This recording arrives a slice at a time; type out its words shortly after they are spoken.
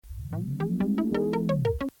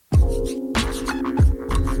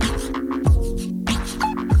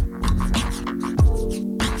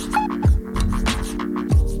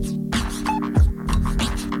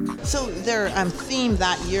their theme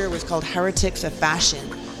that year was called Heretics of Fashion.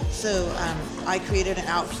 So I created an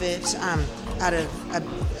outfit out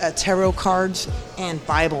of tarot cards and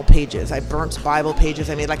Bible pages. I burnt Bible pages.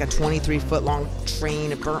 I made like a 23-foot long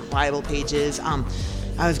train of burnt Bible pages.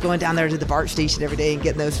 I was going down there to the BART station every day and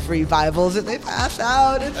getting those free Bibles that they pass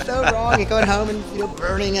out. It's so wrong. And going home and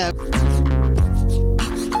burning them.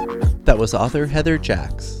 That was author Heather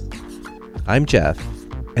Jacks. I'm Jeff,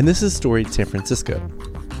 and this is Storied San Francisco.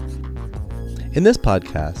 In this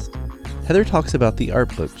podcast, Heather talks about the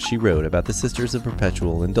art book she wrote about the Sisters of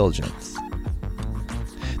Perpetual Indulgence.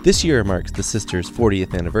 This year marks the Sisters'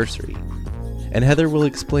 40th anniversary, and Heather will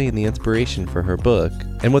explain the inspiration for her book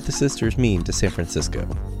and what the Sisters mean to San Francisco.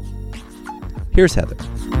 Here's Heather.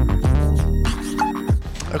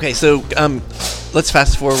 Okay, so let's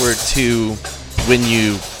fast forward to when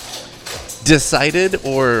you decided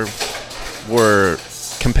or were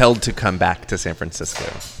compelled to come back to San Francisco.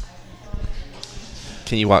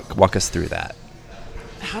 Can you walk us through that?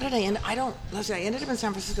 How did I end? I ended up in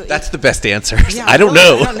San Francisco. That's the best answer. Yeah, I don't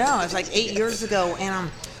know. I don't know. It was like 8 years ago,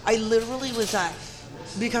 and I literally was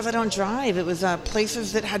because I don't drive. It was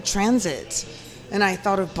places that had transit, and I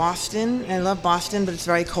thought of Boston. I love Boston, but it's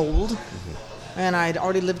very cold. Mm-hmm. And I'd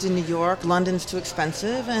already lived in New York. London's too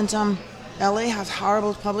expensive, and LA has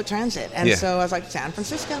horrible public transit, and so I was like, San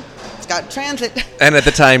Francisco, it's got transit. And at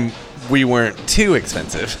the time, we weren't too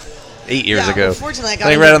expensive. 8 years ago. Unfortunately, I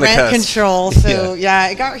got into rent control, so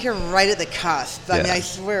I got here right at the cusp. I mean, I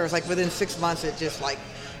swear, it was like within 6 months, it just like,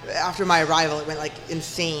 after my arrival, it went like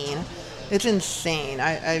insane. It's insane.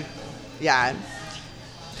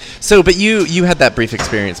 So, but you had that brief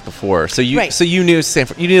experience before, so you knew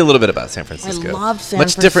you knew a little bit about San Francisco. I love San Francisco.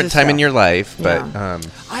 Much different time in your life, but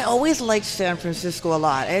I always liked San Francisco a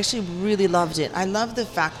lot. I actually really loved it. I love the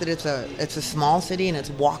fact that it's a small city and it's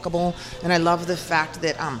walkable, and I love the fact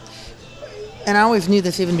that and I always knew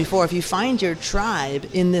this even before, if you find your tribe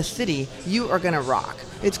in this city, you are going to rock.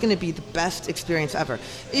 It's going to be the best experience ever.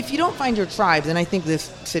 If you don't find your tribe, then I think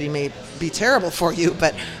this city may be terrible for you,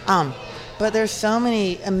 but there's so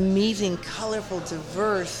many amazing, colorful,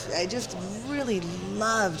 diverse. I just really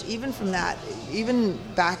loved, even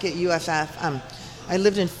back at USF, I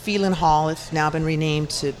lived in Phelan Hall. It's now been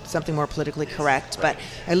renamed to something more politically correct, but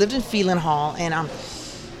I lived in Phelan Hall, and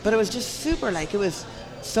but it was just super, it was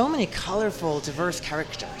so many colorful, diverse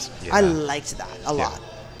characters. Yeah. I liked that a lot.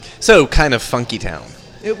 So kind of funky town.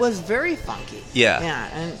 It was very funky. Yeah. Yeah,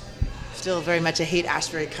 and still very much a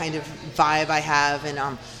Haight-Ashbury kind of vibe I have,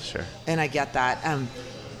 and sure. And I get that.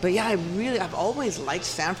 But yeah, I've always liked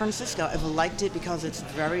San Francisco. I've liked it because it's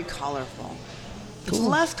very colorful. It's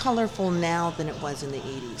less colorful now than it was in the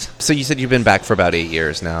 80s. So you said you've been back for about 8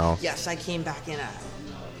 years now. Yes, I came back in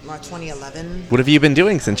 2011. What have you been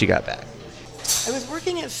doing since you got back? I was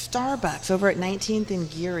working at Starbucks over at 19th and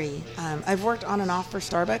Geary. I've worked on and off for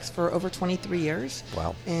Starbucks for over 23 years.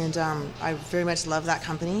 Wow. And I very much love that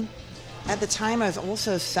company. At the time, I was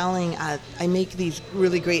also selling, I make these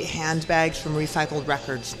really great handbags from recycled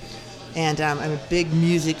records. And I'm a big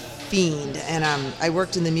music fiend. And I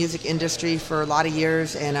worked in the music industry for a lot of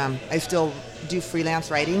years, and I still do freelance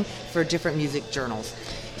writing for different music journals.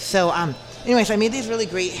 So anyways, I made these really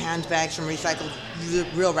great handbags from recycled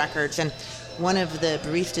real records. And one of the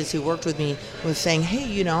baristas who worked with me was saying, hey,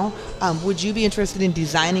 would you be interested in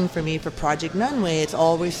designing for me for Project Nunway? It's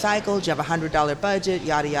all recycled. You have a $100 budget,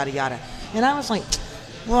 yada, yada, yada. And I was like,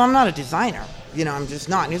 well, I'm not a designer. I'm just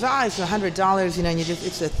not. And he's like, it's $100, and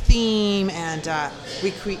it's a theme, and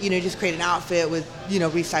we just create an outfit with,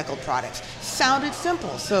 recycled products. Sounded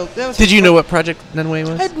simple. So that was. Did you know what Project Nunway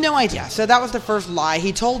was? I had no idea. So that was the first lie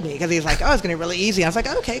he told me, because he was like, it's going to be really easy. And I was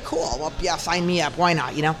like, okay, cool. Well, yeah, sign me up. Why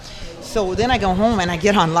not, So then I go home and I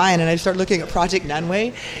get online and I start looking at Project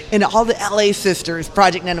Nunway, and all the LA Sisters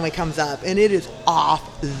Project Nunway comes up, and it is off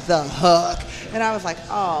the hook. And I was like,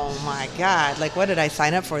 oh my God, what did I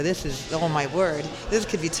sign up for? This is, oh my word, this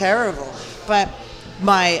could be terrible. But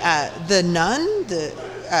the nun,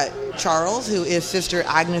 Charles, who is Sister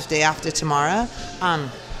Agnes Day After Tamara,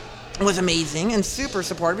 was amazing and super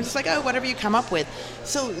supportive. Just whatever you come up with.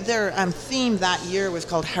 So their theme that year was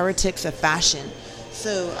called Heretics of Fashion.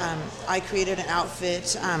 So I created an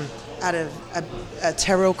outfit out of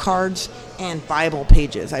tarot cards and Bible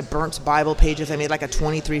pages. I burnt Bible pages. I made like a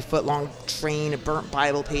 23-foot long train of burnt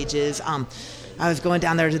Bible pages. I was going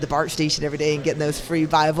down there to the BART station every day and getting those free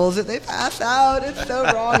Bibles that they pass out. It's so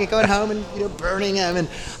wrong. And going home and burning them.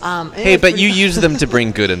 And hey, but you use them to bring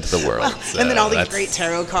good into the world. So and then all these great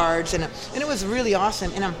tarot cards, and it was really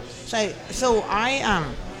awesome. And so I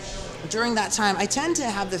during that time, I tend to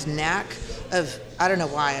have this knack of, I don't know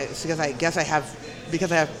why, it's because I have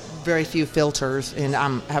very few filters and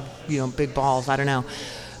have big balls. I don't know,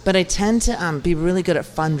 but I tend to be really good at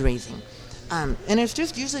fundraising. And it's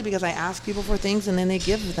just usually because I ask people for things and then they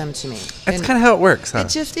give them to me. That's kind of how it works, huh? It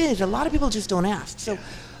just is. A lot of people just don't ask. So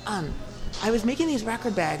I was making these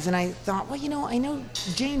record bags and I thought, well, I know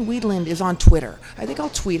Jane Weedland is on Twitter. I think I'll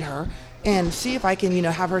tweet her and see if I can,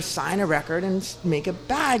 have her sign a record and make a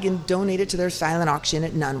bag and donate it to their silent auction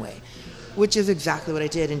at Nunway, which is exactly what I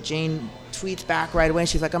did. And Jane tweets back right away.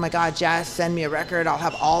 She's like, oh my God, Jazz, send me a record. I'll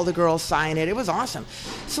have all the girls sign it. It was awesome.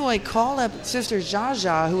 So I call up Sister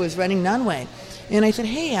Jaja, who was running Nunway. And I said,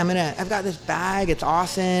 hey, I've got this bag. It's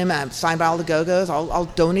awesome. I'm signed by all the Go-Go's. I'll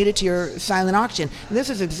donate it to your silent auction. And this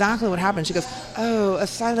is exactly what happened. She goes, oh, a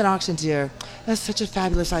silent auction, dear. That's such a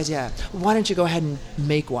fabulous idea. Why don't you go ahead and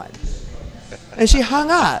make one? And she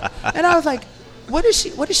hung up. And I was like, what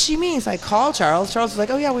does she mean? So I called Charles. Charles was like,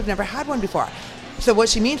 oh yeah, we've never had one before. So what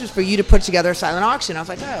she means is for you to put together a silent auction. I was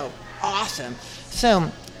like, oh, awesome.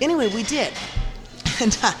 So anyway, we did.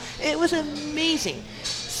 And it was amazing.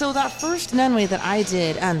 So that first Nunway that I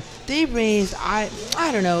did, they raised, I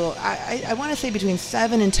don't know, I want to say between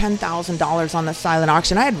 $7,000 and $10,000 on the silent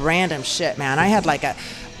auction. I had random shit, man. I had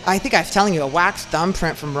I think I was telling you, a wax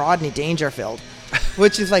thumbprint from Rodney Dangerfield,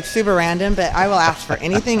 which is super random, but I will ask for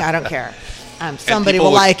anything. I don't care. Somebody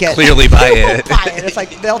will like it. Clearly buy it. Buy it.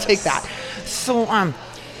 It's they'll take that. So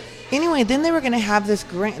anyway, then they were going to have this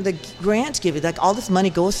grant giving. All this money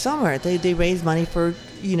goes somewhere. They raise money for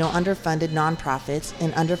underfunded nonprofits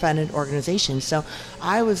and underfunded organizations. So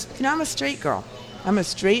I was, I'm a straight girl. I'm a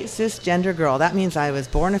straight cisgender girl. That means I was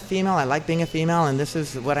born a female. I like being a female, and this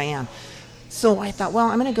is what I am. So I thought, well,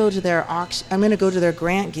 I'm going to go to their auction. I'm going to go to their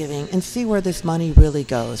grant giving and see where this money really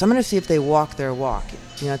goes. I'm going to see if they walk their walk,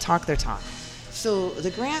 talk their talk. So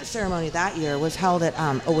the grant ceremony that year was held at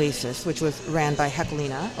Oasis, which was ran by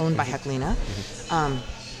Heclina, owned by Heclina.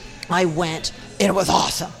 I went, and it was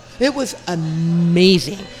awesome. It was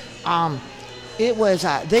amazing. It was,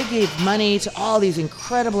 they gave money to all these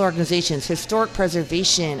incredible organizations, historic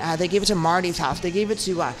preservation. They gave it to Marty's House. They gave it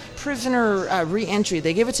to prisoner reentry.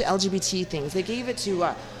 They gave it to LGBT things. They gave it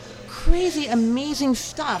to crazy, amazing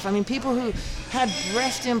stuff. People who had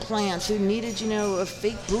breast implants, who needed, a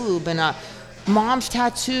fake boob, and mom's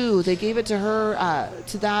tattoo. They gave it to her,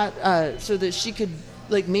 to that, so that she could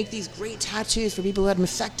make these great tattoos for people who had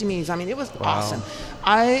mastectomies. It was awesome.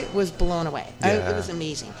 I was blown away. Yeah. It was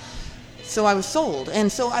amazing. So I was sold. And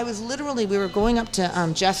so I was literally, we were going up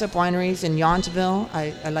to Jessup Wineries in Yountville.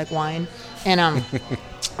 I like wine. And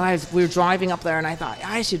we were driving up there, and I thought,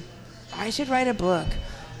 I should write a book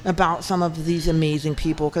about some of these amazing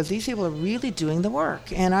people, because these people are really doing the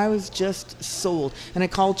work. And I was just sold. And I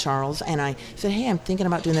called Charles, and I said, hey, I'm thinking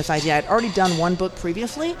about doing this idea. I'd already done one book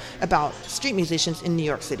previously about street musicians in New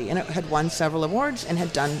York City, and it had won several awards and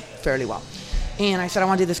had done fairly well. And I said, I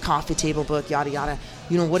want to do this coffee table book, yada, yada.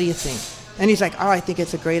 What do you think? And he's like, oh, I think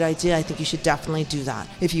it's a great idea. I think you should definitely do that.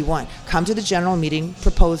 If you want, come to the general meeting,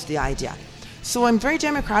 propose the idea. So I'm very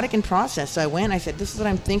democratic in process. So I went, I said, this is what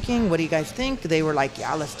I'm thinking. What do you guys think? They were like,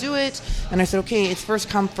 yeah, let's do it. And I said, okay, it's first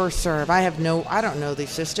come, first serve. I don't know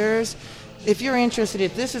these sisters. If you're interested,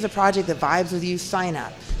 if this is a project that vibes with you, sign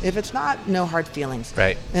up. If it's not, no hard feelings.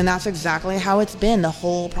 Right. And that's exactly how it's been. The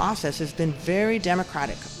whole process has been very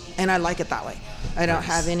democratic. And I like it that way. I don't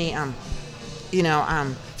have any,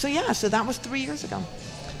 so that was 3 years ago.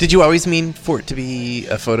 Did you always mean for it to be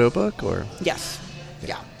a photo book, or? Yes.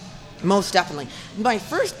 Yeah. Most definitely. My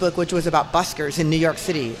first book, which was about buskers in New York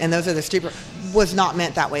City, and those are the street, was not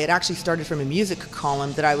meant that way. It actually started from a music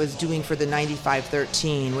column that I was doing for the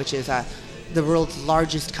 9513, which is the world's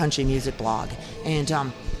largest country music blog.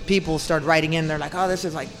 And people started writing in. They're like, oh, this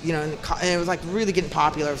is and it was really getting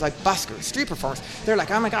popular. It was like buskers, street performers. They're like,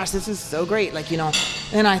 oh my gosh, this is so great.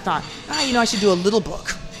 And I thought, I should do a little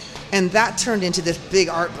book. And that turned into this big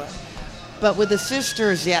art book. But with the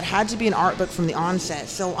sisters, it had to be an art book from the onset.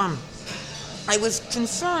 So I was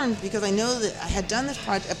concerned because I know that I had done this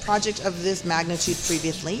a project of this magnitude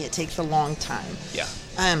previously. It takes a long time. Yeah.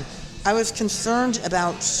 I was concerned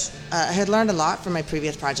about, I had learned a lot from my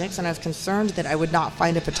previous projects, and I was concerned that I would not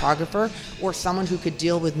find a photographer or someone who could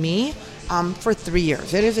deal with me for 3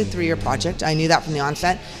 years. It is a 3-year project. I knew that from the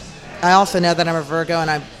onset. I also know that I'm a Virgo,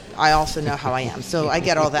 and I also know how I am. So I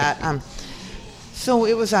get all that. So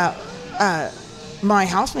it was my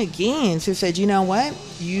housemate Gaines who said, you know what?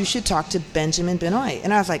 You should talk to Benjamin Benoit.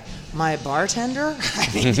 And I was like, my bartender?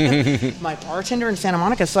 My bartender in Santa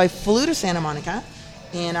Monica. So I flew to Santa Monica,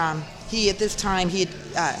 and he, at this time, he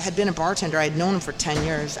had been a bartender. I had known him for 10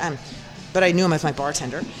 years, but I knew him as my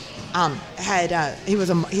bartender.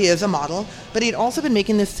 He is a model, but he had also been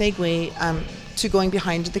making this segue to going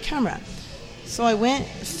behind the camera. So I went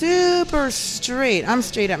super straight. I'm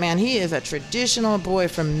straight up, man. He is a traditional boy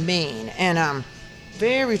from Maine, and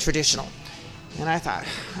very traditional. And I thought,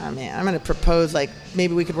 oh man, I'm going to propose, like,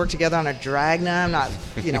 maybe we could work together on a drag. No, I'm not,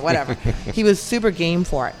 whatever. He was super game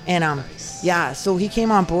for it. And yeah, so he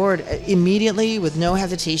came on board immediately with no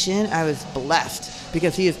hesitation. I was blessed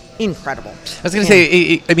because he is incredible. I was going to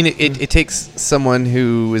say, it takes someone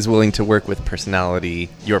who is willing to work with personality,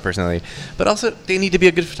 your personality, but also they need to be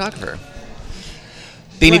a good photographer.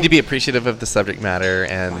 They need to be appreciative of the subject matter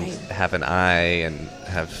and have an eye and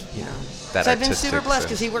have that. So I've been super blessed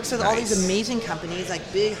because he works with all these amazing companies, like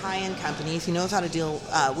big high-end companies. He knows how to deal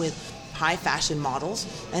with high fashion models,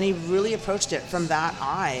 and he really approached it from that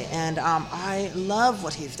eye. And I love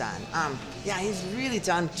what he's done. He's really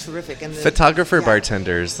done terrific. And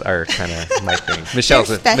bartenders are kind of my thing.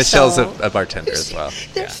 Michelle's a bartender as well.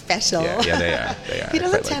 They're special. Yeah, they are. He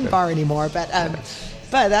doesn't tend bar anymore, but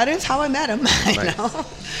that is how I met him. I know.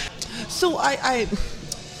 So I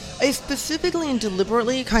specifically and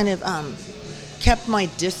deliberately kind of kept my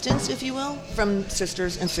distance, if you will, from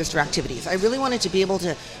sisters and sister activities. I really wanted to be able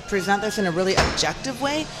to present this in a really objective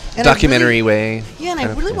way. And documentary way. Yeah, and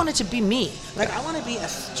I really wanted to be me. Like, I want to be a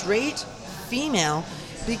straight female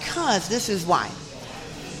because this is why.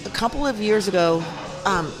 A couple of years ago,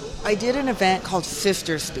 I did an event called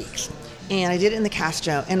Sister Speaks. And I did it in the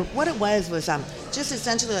Castro. And what it was just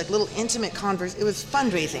essentially like little intimate it was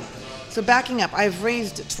fundraising. So backing up, I've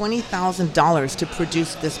raised $20,000 to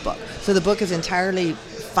produce this book. So the book is entirely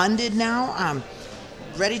funded now,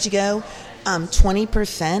 ready to go.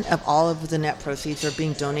 20% of all of the net proceeds are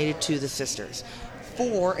being donated to the sisters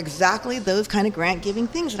for exactly those kind of grant-giving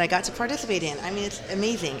things that I got to participate in. I mean, it's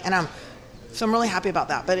amazing. And so I'm really happy about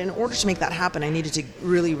that. But in order to make that happen, I needed to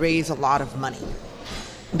really raise a lot of money,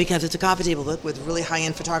 because it's a coffee table book with really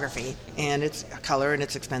high-end photography, and it's color, and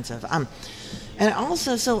it's expensive. And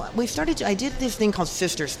also, so I did this thing called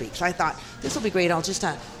Sister Speaks. I thought, this will be great. I'll just,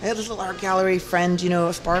 I have this little art gallery friend,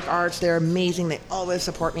 Spark Arts. They're amazing. They always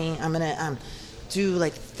support me. I'm going to do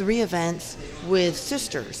like 3 events with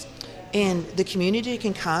sisters. And the community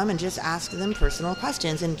can come and just ask them personal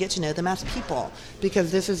questions and get to know them as people,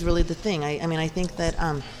 because this is really the thing. I think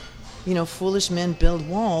that, foolish men build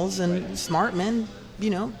walls and smart men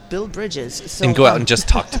build bridges. So, and go out and just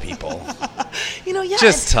talk to people.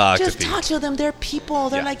 Just talk to them. They're people.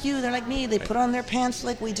 They're like you. They're like me. They put on their pants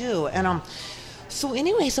like we do. And so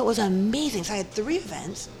anyway, so it was amazing. So I had 3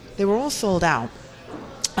 events. They were all sold out.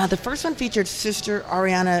 The first one featured Sister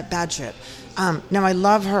Ariana Badtrip. Now I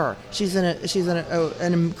love her. She's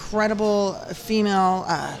an incredible female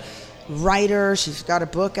writer. She's got a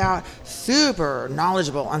book out. Super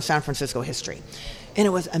knowledgeable on San Francisco history. And it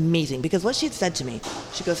was amazing because what she had said to me,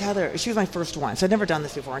 she goes, Heather, she was my first one, so I'd never done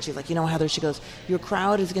this before. And she's like, Heather, she goes, your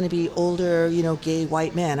crowd is going to be older, gay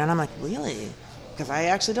white men. And I'm like, really? Because I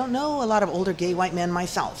actually don't know a lot of older gay white men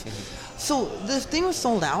myself. Mm-hmm. So the thing was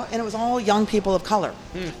sold out, and it was all young people of color.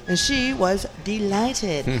 And she was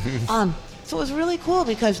delighted. So it was really cool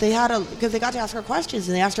because they got to ask her questions,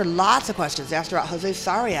 and they asked her lots of questions. They asked her about Jose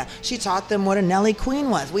Sarria. She taught them what a Nelly Queen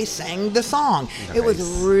was. We sang the song. Nice. It was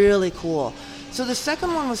really cool. So the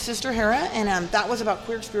second one was Sister Hera, and that was about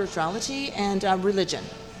queer spirituality and religion.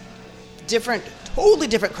 Totally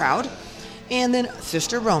different crowd. And then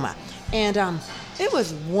Sister Roma. And it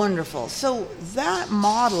was wonderful. So that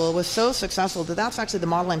model was so successful that's actually the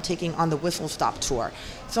model I'm taking on the Whistle Stop tour.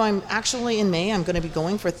 So I'm actually in May, I'm going to be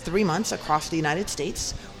going for 3 months across the United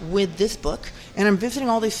States with this book. And I'm visiting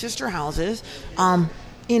all these sister houses.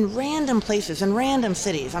 In random places, in random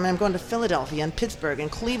cities. I'm going to Philadelphia and Pittsburgh and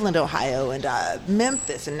Cleveland, Ohio, and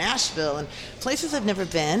Memphis and Nashville, and places I've never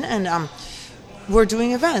been. And we're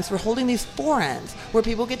doing events. We're holding these forums where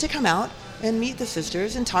people get to come out and meet the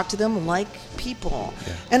sisters and talk to them like people.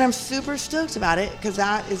 Yeah. And I'm super stoked about it because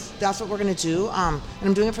that's what we're going to do. And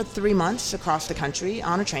I'm doing it for 3 months across the country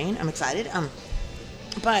on a train. I'm excited.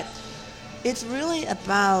 But it's really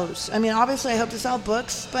about, obviously I hope to sell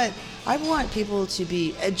books, but I want people to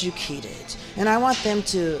be educated, and I want them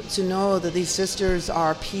to know that these sisters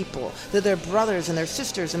are people, that they're brothers and they're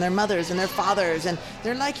sisters and they're mothers and they're fathers, and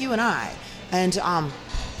they're like you and I. And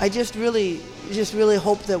I just really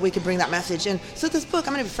hope that we can bring that message. And so this book,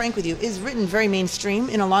 I'm going to be frank with you, is written very mainstream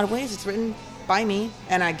in a lot of ways. It's written by me,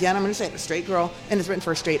 and again, I'm going to say it, a straight girl, and it's written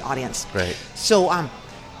for a straight audience. Right. So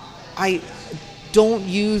I don't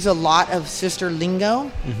use a lot of sister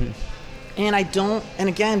lingo. Mm-hmm. And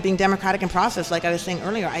again, being democratic in process, like I was saying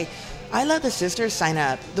earlier, I let the sisters sign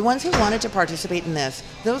up. The ones who wanted to participate in this,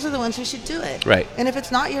 those are the ones who should do it. Right. And if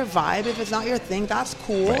it's not your vibe, if it's not your thing, that's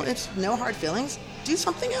cool. Right. It's no hard feelings. do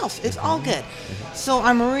something else. It's all good. So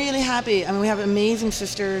I'm really happy. I mean, we have amazing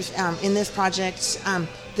sisters in this project.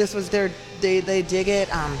 This was they dig it.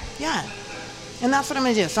 Yeah. And that's what I'm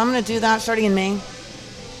going to do. So I'm going to do that starting in May,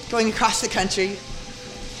 going across the country,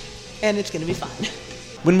 and it's going to be fun.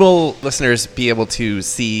 When will listeners be able to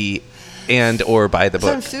see and or buy the book?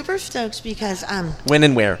 So I'm super stoked because when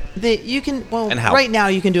and where? And how? Right now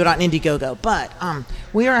you can do it on Indiegogo, but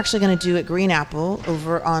we are actually going to do it Green Apple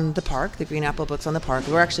over on the park, the Green Apple Books on the park.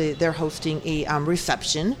 They're hosting a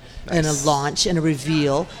reception and a launch and a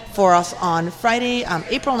reveal for us on Friday,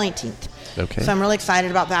 April 19th. Okay. So I'm really excited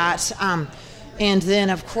about that. And then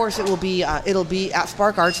of course it'll be at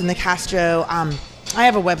Spark Arts in the Castro. I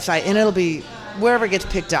have a website, and it'll be wherever it gets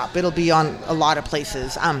picked up. It'll be on a lot of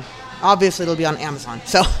places. Obviously, it'll be on Amazon.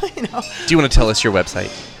 So, Do you want to tell us your website?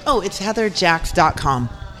 Oh, it's heatherjacks.com.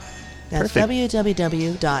 That's Perfect.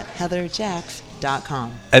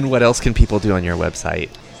 www.heatherjacks.com. And what else can people do on your website?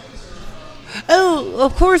 Oh,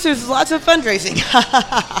 of course, there's lots of fundraising.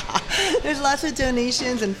 There's lots of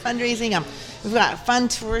donations and fundraising. We've got fun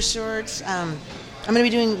tour shorts. I'm going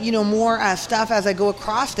to be doing, more stuff as I go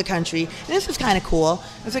across the country. And this is kind of cool.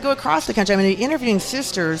 As I go across the country, I'm going to be interviewing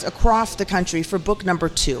sisters across the country for book number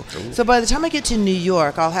 2. Ooh. So by the time I get to New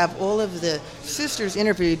York, I'll have all of the sisters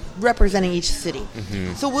interviewed representing each city.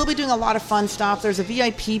 Mm-hmm. So we'll be doing a lot of fun stuff. There's a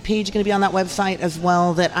VIP page going to be on that website as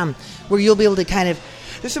well that where you'll be able to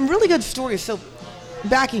there's some really good stories. So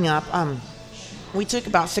backing up, we took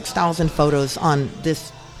about 6,000 photos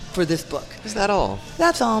for this book. Is that all?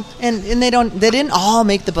 That's all. And they didn't all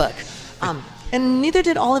make the book. And neither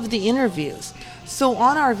did all of the interviews. So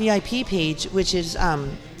on our VIP page, which is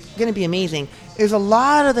going to be amazing, there's a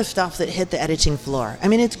lot of the stuff that hit the editing floor. I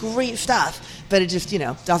mean, it's great stuff, but it just,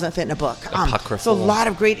 doesn't fit in a book. Apocryphal. So a lot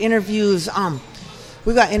of great interviews.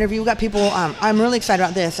 We've got people. I'm really excited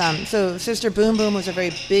about this. So Sister Boom Boom was a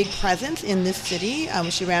very big presence in this city.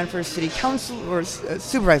 She ran for city council or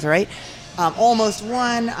supervisor, right? Almost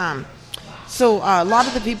won. So a lot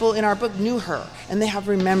of the people in our book knew her, and they have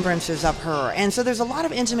remembrances of her. And so there's a lot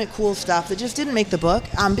of intimate, cool stuff that just didn't make the book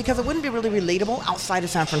because it wouldn't be really relatable outside of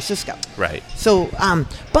San Francisco. Right. So,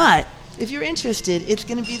 but if you're interested, it's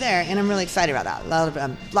going to be there, and I'm really excited about that. A lot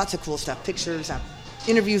of lots of cool stuff, pictures,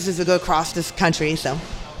 interviews as we go across this country. So.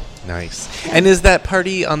 Nice. Yeah. And is that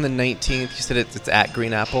party on the 19th? You said it's at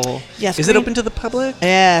Green Apple? Yes. Is it open to the public?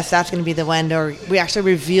 Yes, that's going to be the one where we actually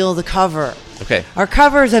reveal the cover. Okay. Our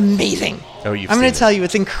cover is amazing. Oh, I'm going to tell you,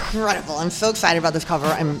 it's incredible. I'm so excited about this cover.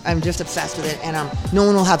 I'm just obsessed with it, and no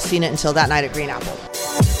one will have seen it until that night at Green Apple.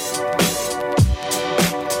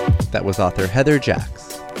 That was author Heather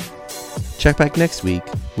Jacks. Check back next week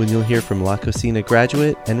when you'll hear from La Cocina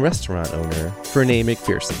graduate and restaurant owner Fernie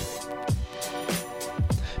McPherson.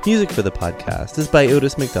 Music for the podcast is by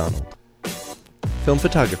Otis McDonald. Film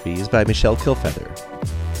photography is by Michelle Kilfeather.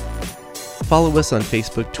 Follow us on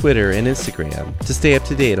Facebook, Twitter, and Instagram to stay up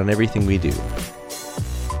to date on everything we do.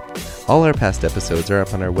 All our past episodes are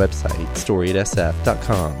up on our website,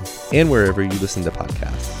 storiedsf.com, and wherever you listen to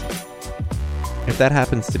podcasts. If that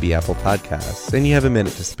happens to be Apple Podcasts and you have a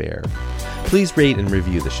minute to spare, please rate and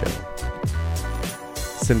review the show.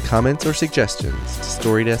 Send comments or suggestions to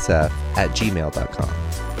storiedsf@gmail.com.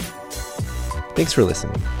 Thanks for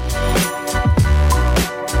listening.